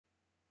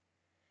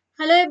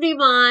Hello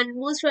everyone,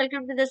 most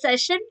welcome to the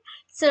session.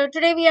 So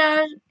today we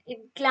are in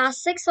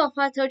class 6 of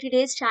our 30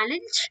 days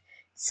challenge.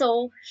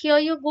 So here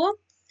you go.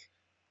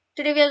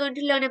 Today we are going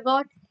to learn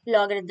about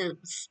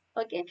logarithms.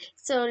 Okay,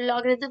 so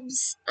logarithms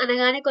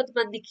అనగానే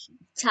కొంతమందికి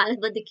చాలా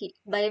మందికి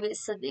భయం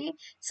వేస్తుంది.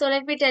 So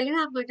let me tell you,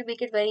 I'm going to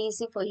make it very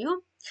easy for you.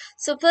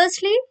 So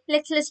firstly,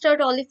 let's list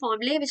out all the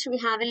formulae which we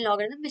have in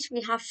logarithm, which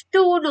we have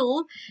to know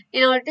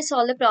in order to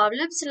solve the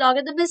problems.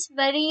 Logarithm is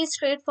very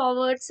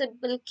straightforward,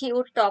 simple,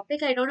 cute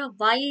topic. I don't know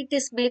why it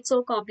is made so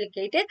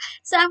complicated.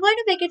 So I'm going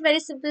to make it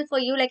very simple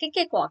for you, like a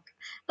cakewalk.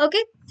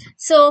 Okay,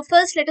 so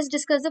first let us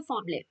discuss the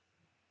formulae.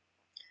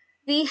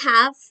 We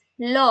have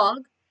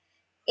log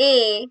A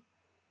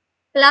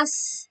plus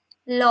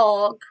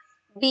log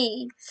B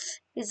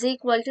is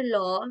equal to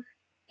log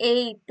A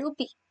into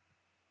B.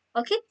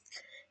 Okay,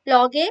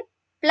 log A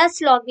plus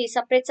log B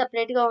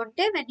separate గా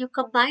ఉంటే when you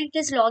combine it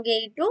is log A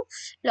into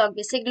log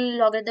B, single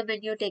logarithm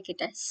when you take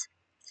it as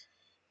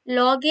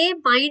log A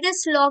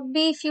minus log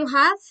B. If you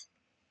have,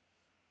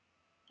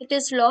 it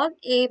is log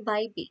A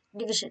by B,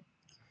 division.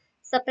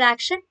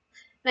 Subtraction,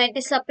 when it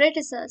is separate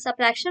is a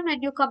subtraction,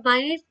 when you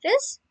combine it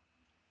is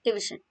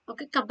division.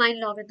 Okay, combine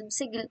logarithm,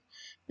 single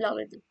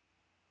logarithm.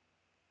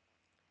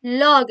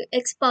 Log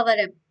x power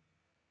m,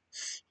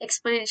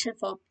 exponential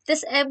form.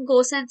 This m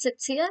goes and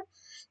sits here,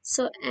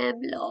 so m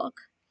log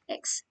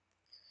x.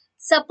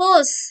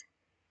 Suppose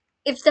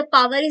if the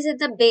power is in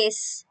the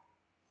base,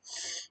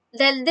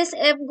 then this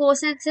m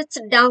goes and sits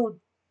down,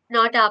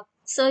 not up.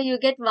 So you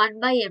get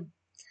 1 by m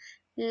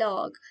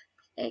log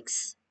x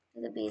to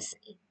the base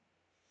a.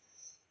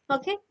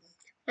 Okay,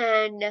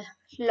 and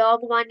log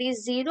 1 is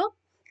 0.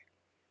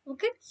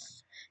 Okay,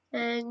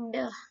 and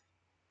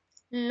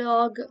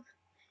log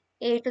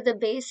a to the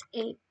base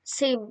a,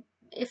 same.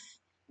 If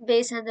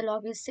base and the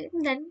log is same,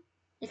 then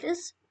it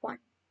is 1.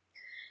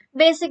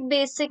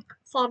 Basic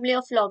formula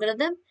of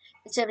logarithm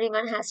which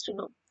everyone has to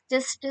know.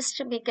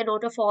 Just make a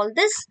note of all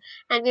this,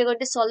 and we're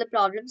going to solve the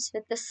problems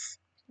with this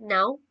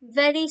now.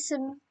 Very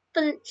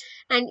simple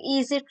and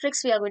easy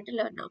tricks we are going to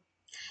learn now.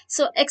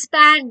 So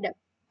expand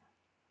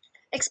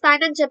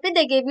and చెప్పి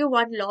they gave you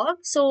one log,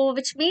 so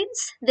which means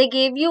they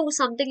gave you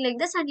something like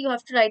this and you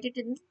have to write it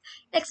in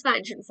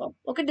expansion form.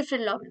 Okay,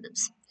 different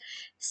logarithms.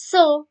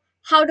 So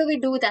how do we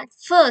do that?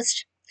 First,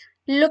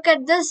 look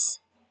at this.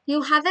 You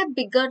have a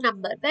bigger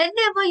number.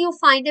 Whenever you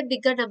find a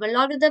bigger number,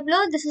 logarithm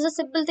law, this is a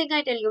simple thing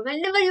I tell you.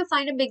 Whenever you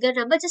find a bigger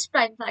number, just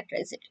prime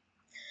factorize it.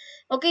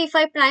 Okay, if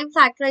I prime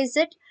factorize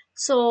it,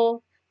 so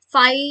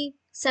 5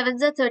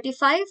 sevens are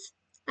 35,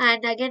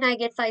 and again I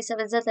get 5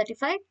 sevens are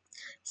 35,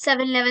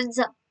 7 elevens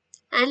are,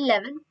 and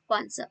 11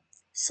 ones are.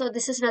 So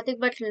this is nothing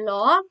but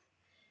log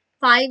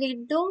 5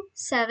 into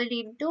 7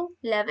 into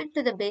 11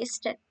 to the base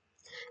 10.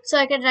 So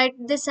I can write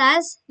this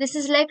as, this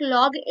is like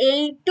log A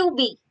into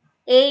B.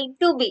 A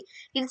into B.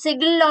 In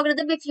single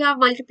logarithm, if you have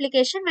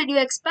multiplication, when you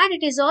expand,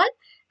 it is all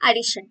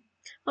addition.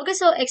 Okay,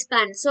 so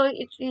expand. So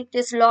it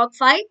is log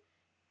 5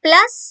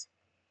 plus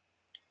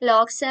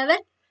log 7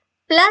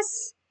 plus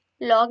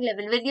log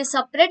 11. When you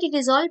separate, it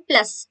is all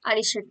plus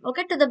addition.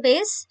 Okay, to the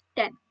base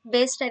 10.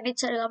 Base 10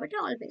 ఇచ్చారు కాబట్టి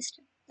all base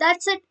 10.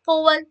 That's it.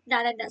 Over.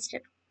 Done and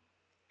dusted.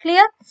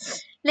 Clear?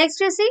 Next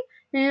you see,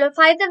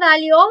 find the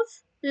value of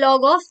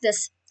log of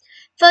this.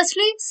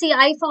 Firstly, see,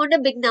 I found a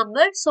big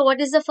number. So what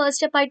is the first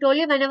step I told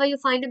you? Whenever you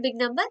find a big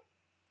number,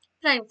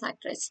 prime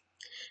factorize.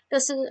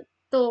 So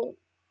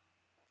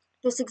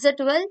 2 6 are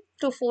 12,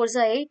 2 4s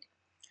are 8,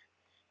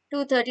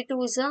 2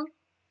 32s are,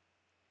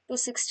 2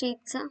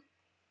 16s are,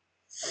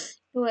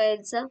 2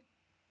 8s are,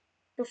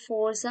 2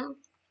 4s are,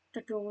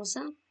 2 2s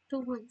are,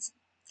 2 1s.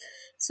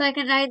 So I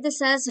can write this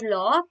as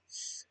log.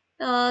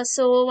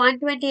 So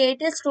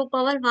 128 is 2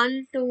 power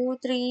 1, 2,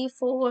 3,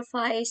 4,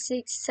 5,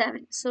 6,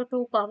 7. So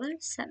 2 power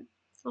 7.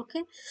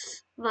 Okay.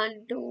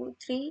 1, 2,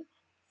 3,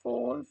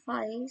 4,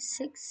 5,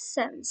 6,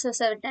 7. So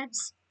 7 times.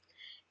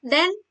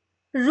 Then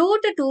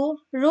root 2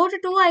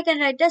 I can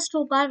write as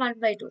 2 power 1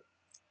 by 2.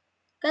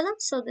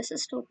 So this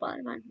is 2 power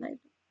 1 by 2.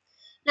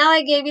 Now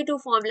I gave you two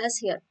formulas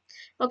here.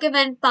 Okay,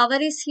 when power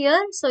is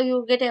here, so you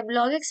get m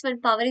log x. When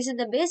power is in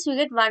the base, you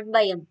get 1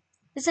 by m.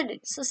 Isn't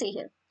it? So see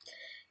here.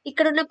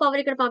 ఇక్కడ ఉన్న power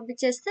ఇక్కడ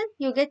పంపించేస్తే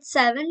you get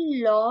 7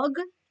 log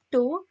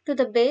 2 to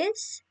the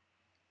base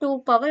 2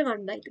 power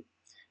 1 by 2.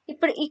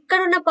 ఇప్పుడు ఇక్కడ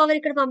ఉన్న power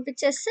ఇక్కడ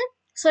పంపించేస్తే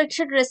so it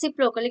should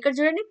reciprocal. ఇక్కడ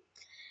చూడండి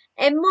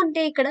m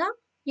ఉంటే ఇక్కడ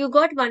you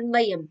got 1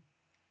 by m.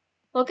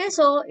 Okay,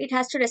 so it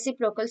has to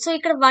reciprocal. So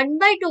ఇక్కడ 1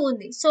 by 2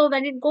 ఉంది. So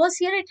when it goes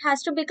here, it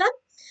has to become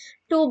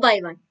 2 by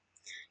 1.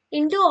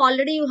 Into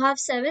already you have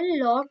 7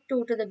 log 2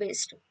 to the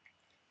base 2.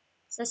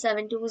 So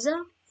 7 2s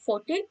are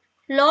 14.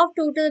 Log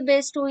 2 to the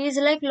base 2 is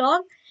like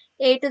log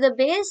a to the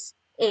base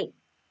a,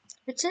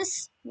 which is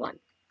 1.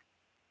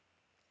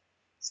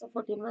 So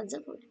 14 ones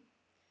are 14.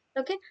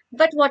 Okay,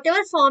 but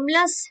whatever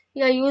formulas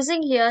you are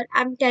using here,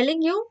 I'm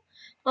telling you.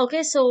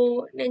 Okay, so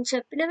నేను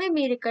చెప్పినవి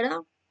మీరు ఇక్కడ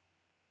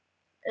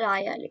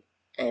రాయాలి.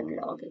 m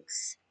log x.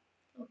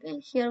 Okay,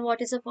 here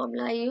what is the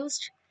formula I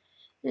used?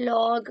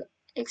 Log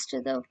x to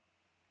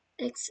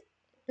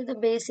the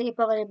base a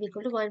power m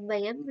equal to 1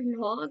 by m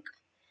log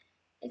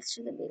x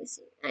to the base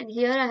a. And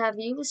here I have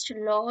used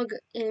log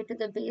a to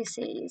the base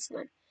a is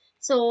 1.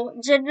 So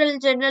general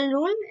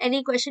rule,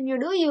 any question you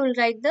do, you will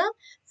write the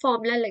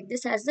formula like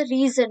this as the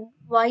reason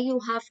why you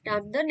have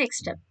done the next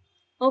step.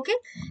 Okay,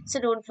 so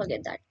don't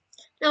forget that.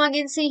 Now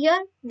again, see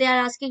here, they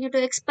are asking you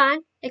to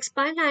expand,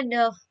 and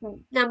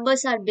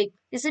numbers are big,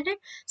 isn't it?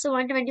 So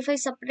 125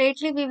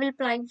 separately we will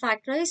prime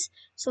factorize.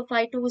 So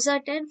 5 2s are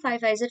 10,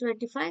 5 5s are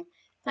 25,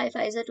 5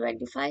 5s are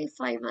 25,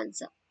 5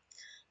 1s are.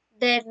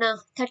 Then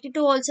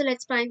 32 also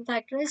let's prime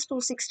factorize. 2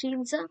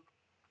 16s are,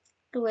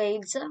 2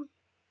 8s are,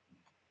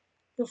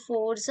 2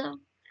 4s are,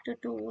 2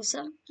 2s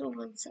are, 2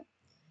 1s are.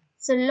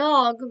 So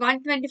log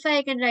 125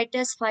 I can write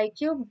as 5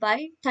 cube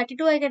by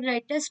 32 I can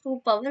write as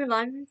 2 power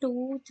 1,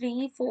 2,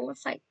 3, 4,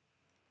 5.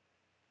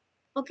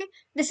 Okay,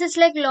 this is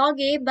like log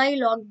a by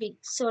log b.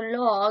 So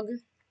log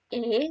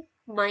a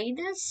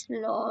minus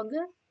log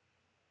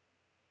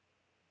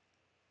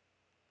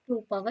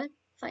 2 power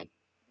 5.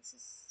 This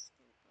is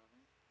 2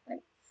 power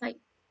 5.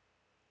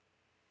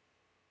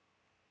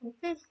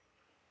 Okay,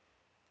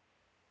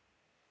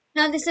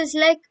 now this is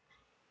like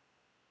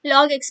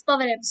log x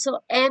power m. So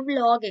m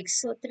log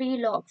x. So 3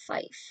 log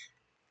 5.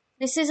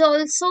 This is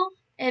also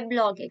m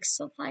log x.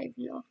 So 5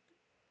 log.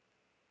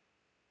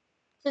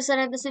 So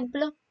sir, the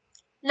simpler.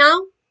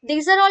 Now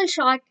these are all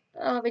short,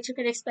 which you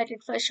can expect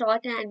it for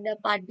short and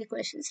part B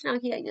questions. Now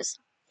here you see.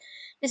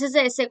 This is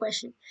the essay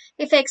question.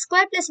 If x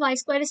square plus y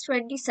square is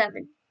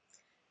 27,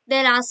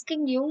 they're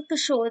asking you to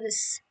show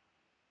this.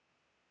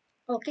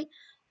 Okay.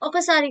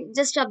 Okay, sorry,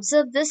 just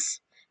observe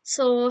this.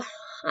 So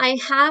I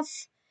have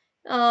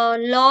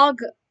log,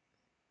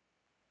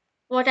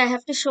 what I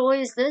have to show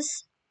is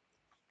this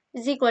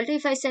is equal to,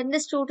 if I send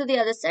this 2 to the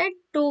other side,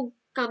 2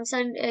 comes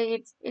and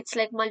it's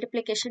like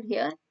multiplication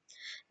here.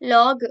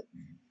 Log,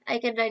 I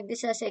can write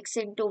this as x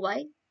into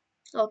y.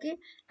 Okay.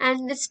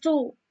 And this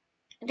 2,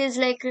 it is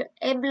like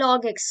m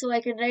log x. So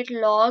I can write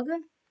log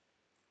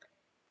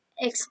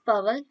x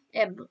power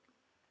m.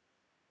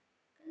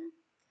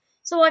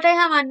 So what I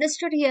have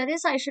understood here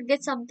is I should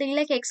get something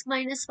like x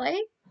minus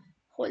y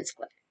whole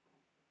square.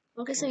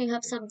 Okay, so you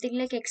have something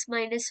like x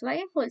minus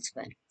y whole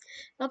square.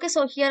 Okay,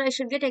 so here I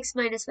should get x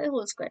minus y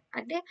whole square.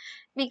 అంటే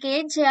మీకు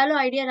ఏం చేయాలో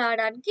idea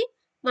రావడానికి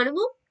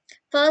మనము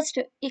first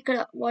ఇక్కడ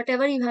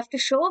whatever you have to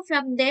show,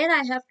 from there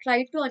I have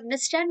tried to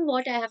understand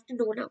what I have to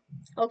do now.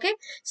 Okay,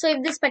 so if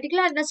this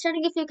particular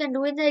understanding if you can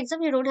do in the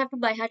exam, you don't have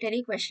to by heart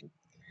any question.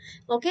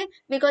 Okay,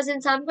 because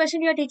in some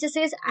question your teacher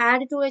says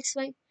add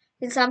 2xy,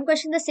 in some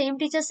question the same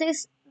teacher says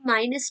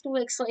minus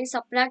 2xy,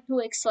 subtract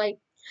 2xy,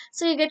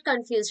 so you get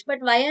confused. But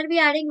why are we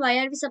adding, why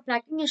are we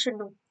subtracting, you should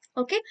know.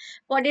 Okay,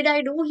 what did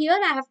I do here?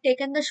 I have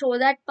taken the show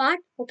that part.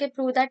 Okay,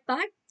 prove that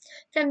part.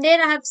 From there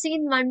I have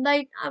seen 1 by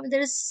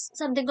there is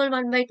something called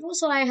 1 by 2,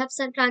 so I have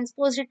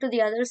transposed it to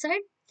the other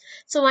side.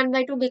 So 1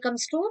 by 2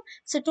 becomes 2.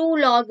 So 2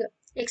 log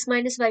x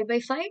minus y by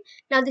 5.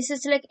 Now this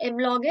is like m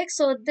log x.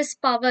 So this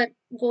power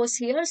goes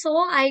here. So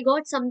I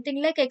got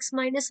something like x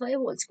minus y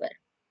whole square.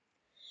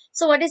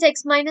 So what is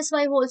x minus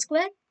y whole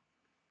square?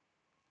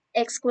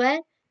 X square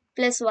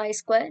plus y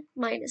square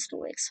minus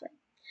 2xy.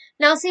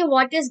 Now see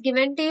what is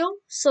given to you.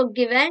 So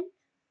given,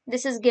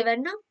 this is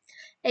given now.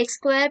 X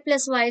square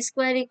plus y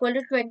square equal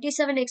to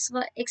 27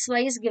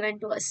 xy is given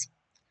to us.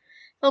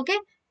 Okay,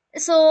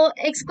 so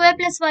x square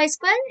plus y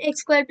square,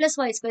 x square plus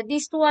y square,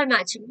 these two are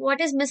matching. What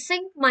is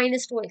missing?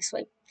 Minus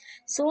 2xy.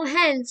 So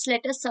hence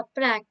let us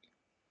subtract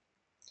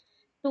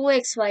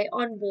 2xy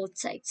on both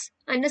sides.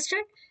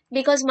 Understood?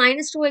 Because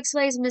minus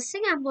 2xy is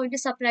missing, I am going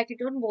to subtract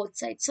it on both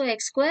sides. So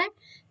x square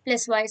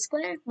plus y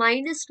square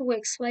minus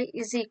 2xy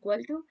is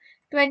equal to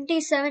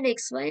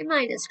 27xy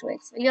minus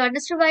 2xy. You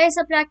understood why I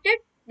subtracted?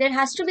 There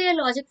has to be a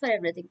logic for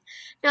everything.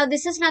 Now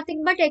this is nothing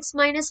but x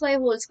minus y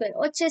whole square.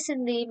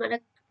 వచ్చేసింది,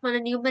 మన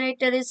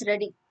numerator is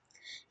ready.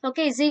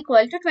 Okay, is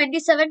equal to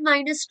 27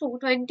 minus 2,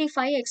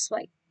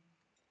 25xy.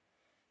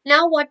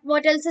 Now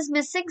what else is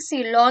missing?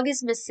 See, log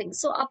is missing.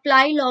 So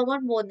apply log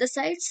on both the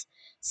sides.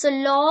 So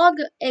log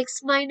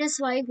x minus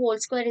y whole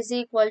square is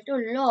equal to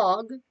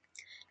log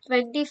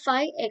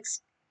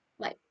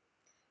 25xy.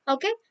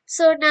 Okay,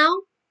 so now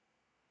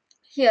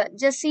here,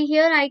 just see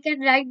here, I can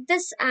write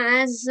this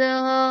as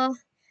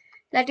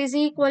that is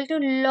equal to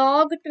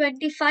log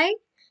 25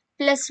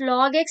 plus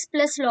log x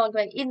plus log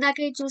y. In that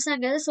case, choose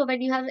another. So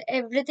when you have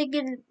everything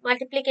in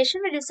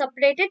multiplication, when you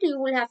separate it, you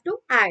will have to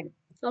add.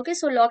 Okay,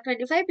 so log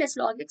 25 plus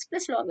log x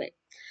plus log y.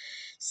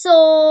 So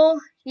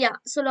yeah,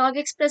 so log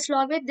x plus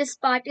log y, this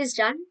part is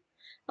done.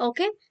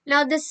 Okay,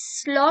 now this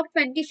log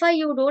 25,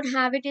 you don't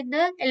have it in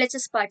the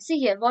LHS part. See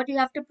here, what you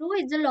have to prove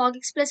is the log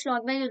x plus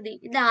log y only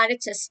in the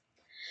RHS.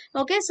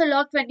 Okay, so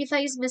log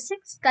 25 is missing.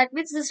 That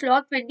means this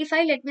log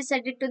 25, let me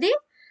send it to the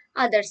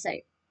other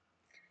side.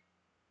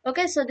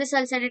 Okay, so this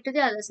I'll send it to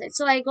the other side.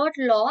 So I got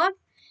log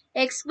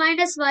x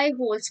minus y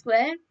whole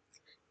square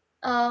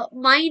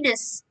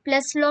minus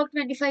plus log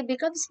 25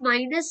 becomes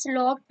minus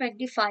log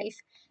 25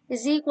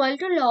 is equal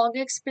to log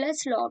x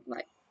plus log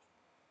y.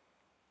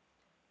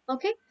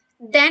 Okay,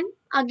 then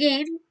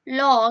again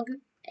log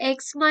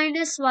x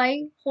minus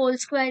y whole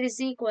square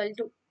is equal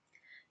to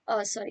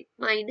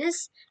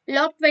minus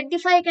log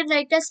 25 I can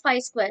write as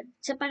 5 square.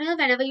 Chapana,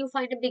 whenever you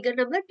find a bigger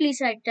number, please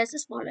write it as a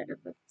smaller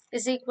number.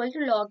 Is equal to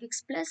log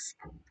x plus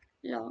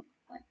log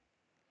y.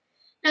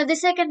 Now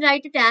this I can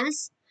write it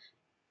as,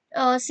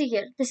 see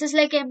here, this is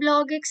like m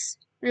log x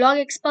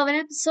power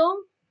m. So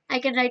I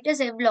can write as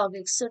m log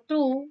x. So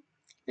 2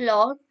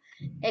 log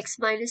x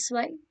minus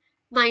y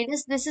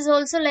minus, this is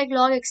also like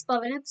log x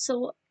power m.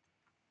 So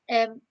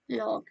m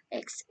log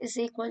x is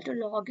equal to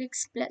log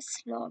x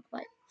plus log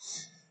y.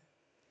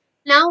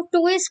 Now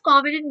 2 is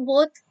common in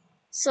both.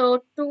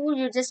 So 2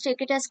 you just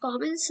take it as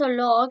common. So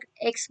log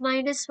x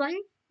minus y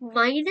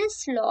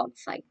minus log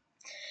 5.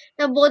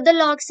 Now both the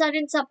logs are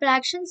in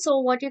subtraction. So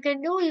what you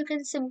can do, you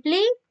can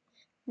simply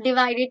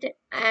divide it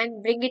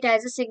and bring it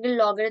as a single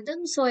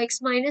logarithm. So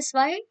x minus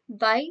y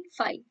by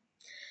 5.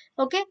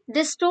 Okay,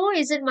 this 2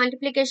 is in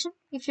multiplication.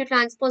 If you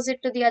transpose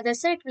it to the other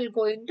side, it will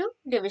go into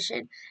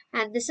division.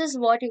 And this is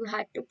what you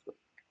had to prove.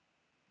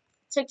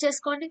 Check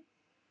చేసుకోండి.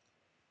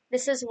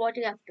 This is what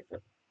you have to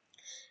prove.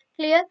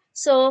 Clear?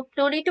 So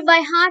no need to by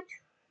heart.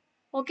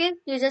 Okay,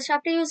 you just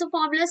have to use the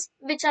formulas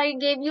which I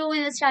gave you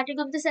in the starting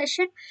of the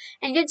session,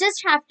 and you just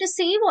have to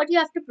see what you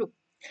have to prove.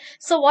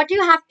 So what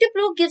you have to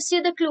prove gives you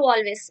the clue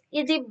always.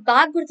 ఇది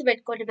బాగా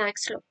గుర్తుపెట్టుకోండి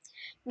maths లో.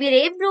 మీరు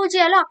ఏం prove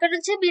చేయాలో అక్కడ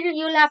నుంచే మీరు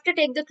you will have to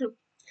take the clue.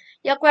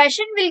 Your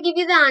question will give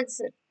you the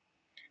answer.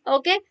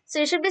 Okay, so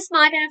you should be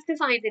smart enough to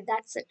find it.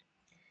 That's it.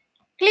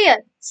 Clear?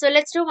 So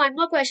let's do one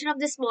more question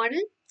of this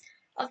model,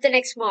 of the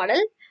next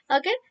model.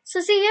 Okay, so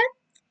see here,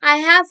 I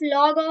have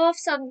log of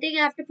something,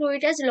 I have to prove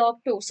it as log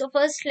 2. So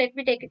first let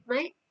me take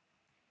my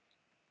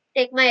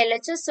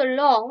LHS. So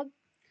log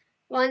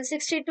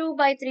 162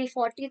 by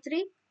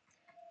 343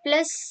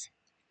 plus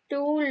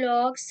 2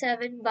 log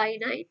 7 by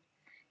 9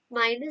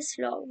 minus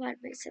log 1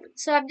 by 7.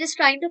 So I'm just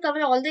trying to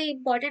cover all the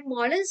important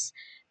models.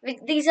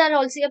 These are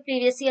also your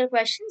previous year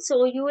questions. So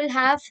you will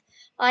have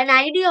an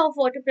idea of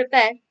what to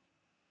prepare.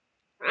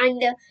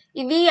 And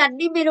ఇవి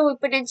అన్ని మీరు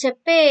ఇప్పుడు నేను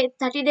చెప్పే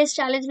 30 days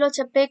challenge లో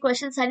చెప్పే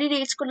questions అన్ని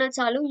నేర్చుకున్నా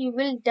చాలు, you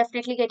will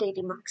definitely get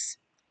 80 marks.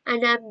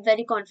 And I'm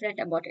very confident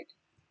about it.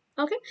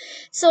 Okay,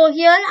 so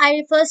here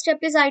first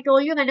step is I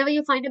told you, whenever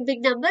you find a big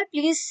number,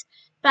 please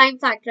prime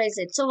factorize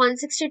it. So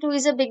 162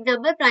 is a big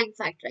number, prime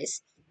factorize.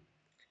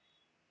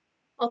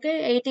 Okay,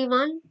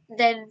 81,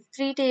 then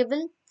 3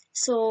 table.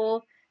 So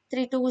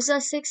 3 2s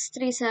are 6,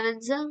 3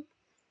 7s are,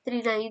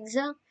 3 9s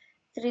are,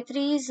 3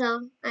 3s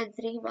are, and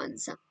 3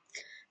 1s are.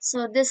 So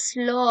this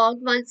log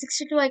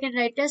 162 I can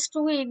write as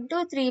 2 into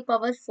 3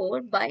 power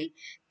 4 by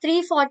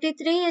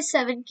 343 is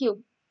 7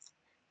 cube.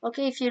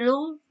 Okay, if you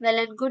know, well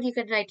and good, you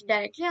can write it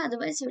directly.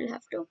 Otherwise, you will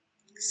have to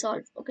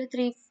solve. Okay,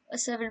 3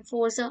 7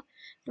 4s are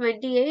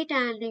 28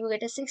 and you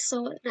get a 6. So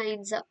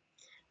 9s are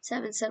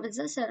 7 7s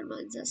are 7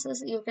 1s are. So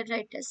you can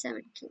write as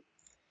 7 cube.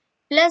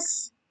 Plus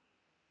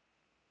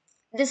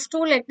this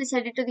 2, let me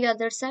send it to the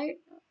other side.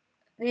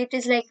 It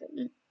is like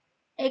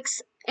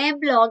x m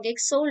log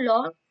x. So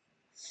log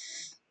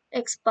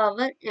x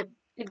power m,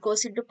 it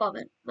goes into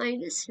power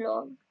minus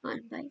log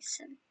 1 by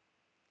 7.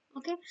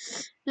 Okay,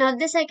 now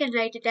this I can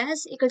write it as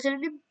equal to,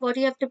 what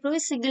you have to prove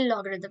is single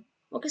logarithm.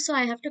 Okay, so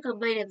I have to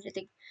combine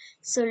everything.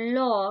 So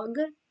log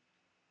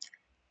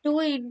 2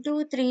 into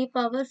 3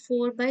 power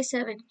 4 by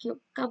 7 cube.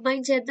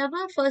 Combine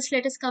chedama. First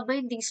let us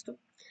combine these two.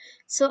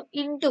 So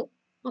into,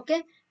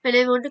 okay, when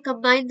I want to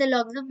combine the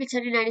logarithm which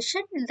are in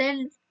addition, then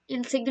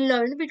in single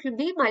logarithm it will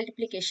be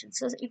multiplication.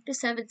 So into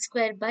 7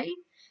 square by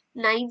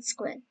 9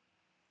 square.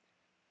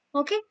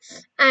 Okay,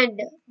 and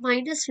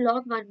minus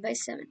log 1 by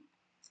 7.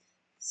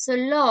 So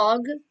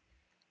log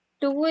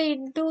 2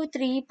 into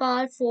 3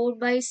 power 4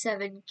 by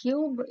 7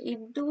 cube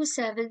into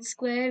 7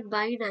 square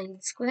by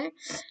 9 square.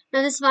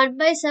 Now this 1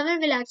 by 7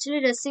 will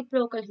actually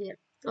reciprocal here.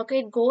 Okay,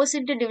 it goes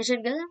into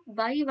division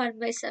by 1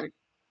 by 7.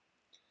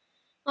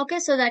 Okay,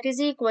 so that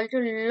is equal to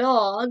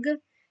log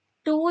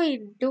 2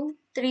 into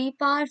 3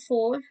 power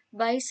 4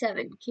 by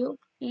 7 cube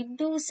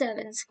into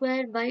 7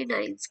 square by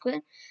 9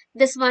 square.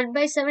 This 1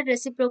 by 7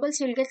 reciprocals,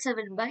 you will get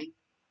 7 by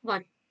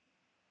 1.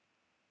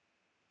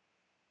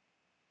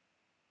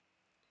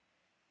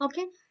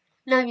 Okay,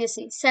 now you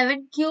see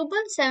 7 cube,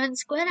 7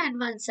 square and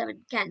 1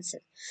 7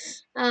 cancel.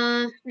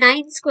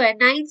 9 square.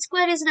 9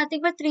 square is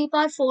nothing but 3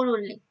 power 4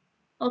 only.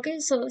 Okay,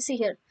 so see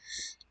here.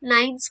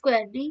 9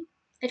 square ni,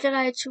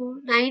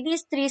 9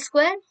 is 3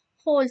 square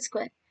whole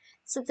square.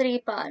 So 3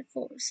 power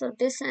 4. So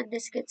this and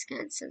this gets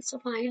cancelled. So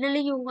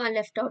finally you are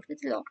left out with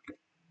log 2.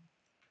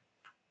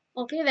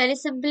 Okay, very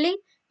simply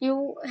you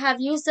have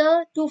used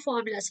the two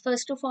formulas.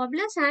 First two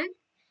formulas and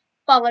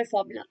power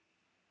formula.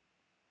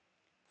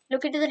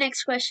 Look into the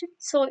next question.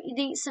 So it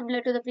is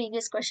similar to the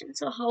previous question.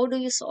 So how do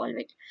you solve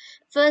it?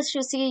 First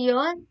you see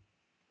your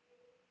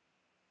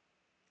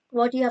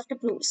what you have to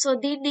prove. So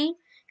దీన్ని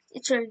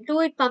do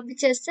it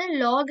పంపించేస్తే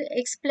log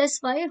x plus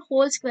y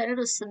whole square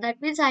అని వస్తుంది. That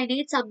means I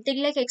need something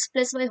like x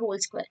plus y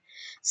whole square.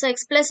 So x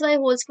plus y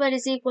whole square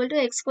is equal to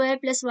x square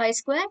plus y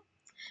square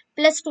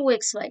plus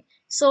 2xy.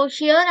 So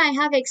here I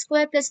have x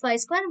square plus y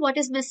square. What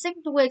is missing?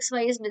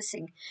 2xy is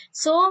missing.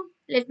 So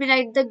let me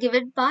write the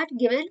given part.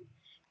 Given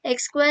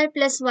x square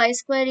plus y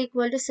square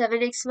equal to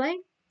 7xy.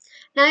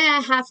 Now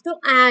I have to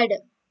add.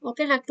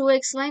 Okay, now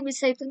 2xy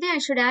miss aitundi. I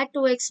should add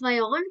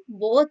 2xy on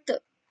both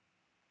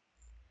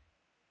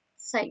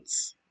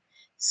sides.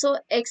 So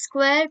x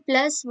square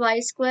plus y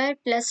square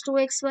plus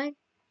 2xy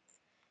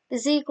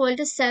is equal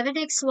to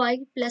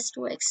 7xy plus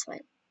 2xy.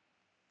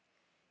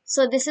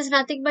 So this is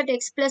nothing but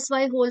x plus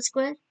y whole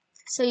square.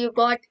 So you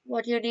got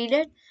what you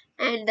needed,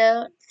 and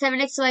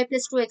 7xy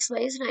plus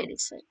 2xy is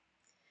 9xy.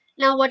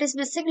 Now what is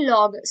missing?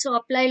 Log. So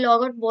apply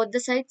log on both the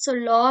sides. So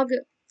log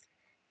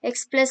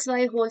x plus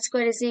y whole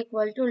square is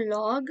equal to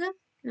log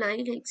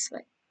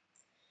 9xy.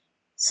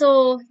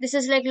 So this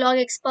is like log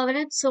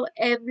exponent. So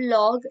m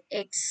log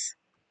x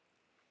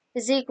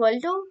is equal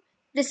to,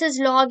 this is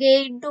log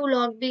a into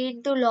log b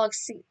into log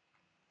c.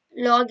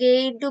 Log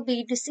a into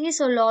b into c.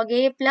 So log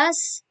a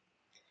plus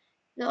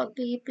log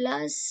b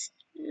plus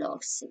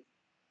log c.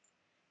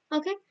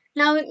 Okay.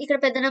 Now ఇక్కడ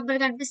పెద్ద number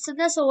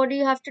కనిపిస్తుందా? So what do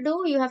you have to do?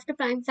 You have to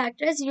prime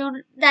factorize.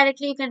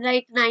 You can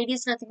write 9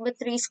 is nothing but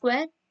 3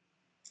 square.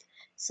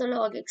 So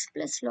log x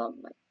plus log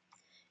y.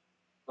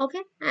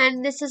 Okay.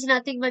 And this is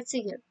nothing but,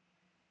 see here,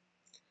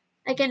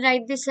 I can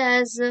write this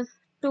as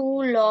 2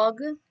 log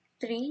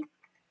 3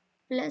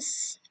 plus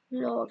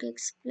log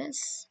x plus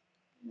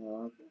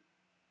log.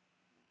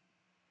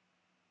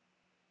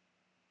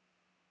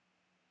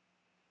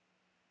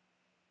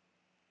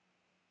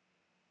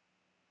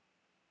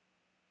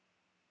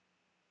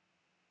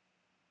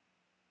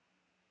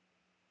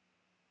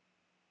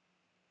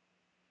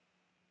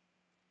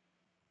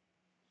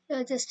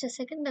 Just a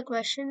second. The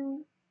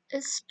question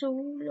is 2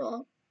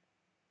 log.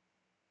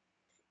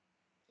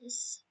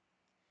 Yes.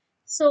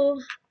 So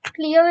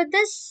clear with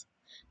this?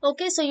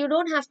 Okay, so you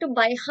don't have to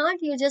by heart,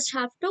 you just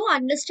have to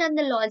understand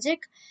the logic,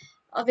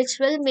 which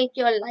will make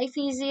your life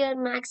easier,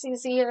 max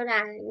easier.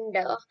 And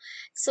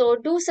so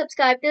do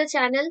subscribe to the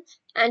channel,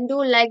 and do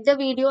like the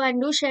video,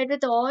 and do share it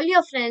with all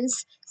your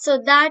friends, so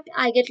that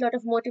I get a lot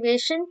of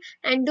motivation.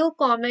 And do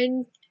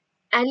comment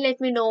and let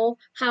me know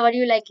how are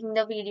you liking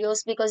the videos,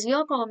 because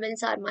your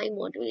comments are my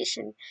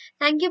motivation.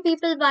 Thank you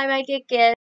people. Bye bye, take care.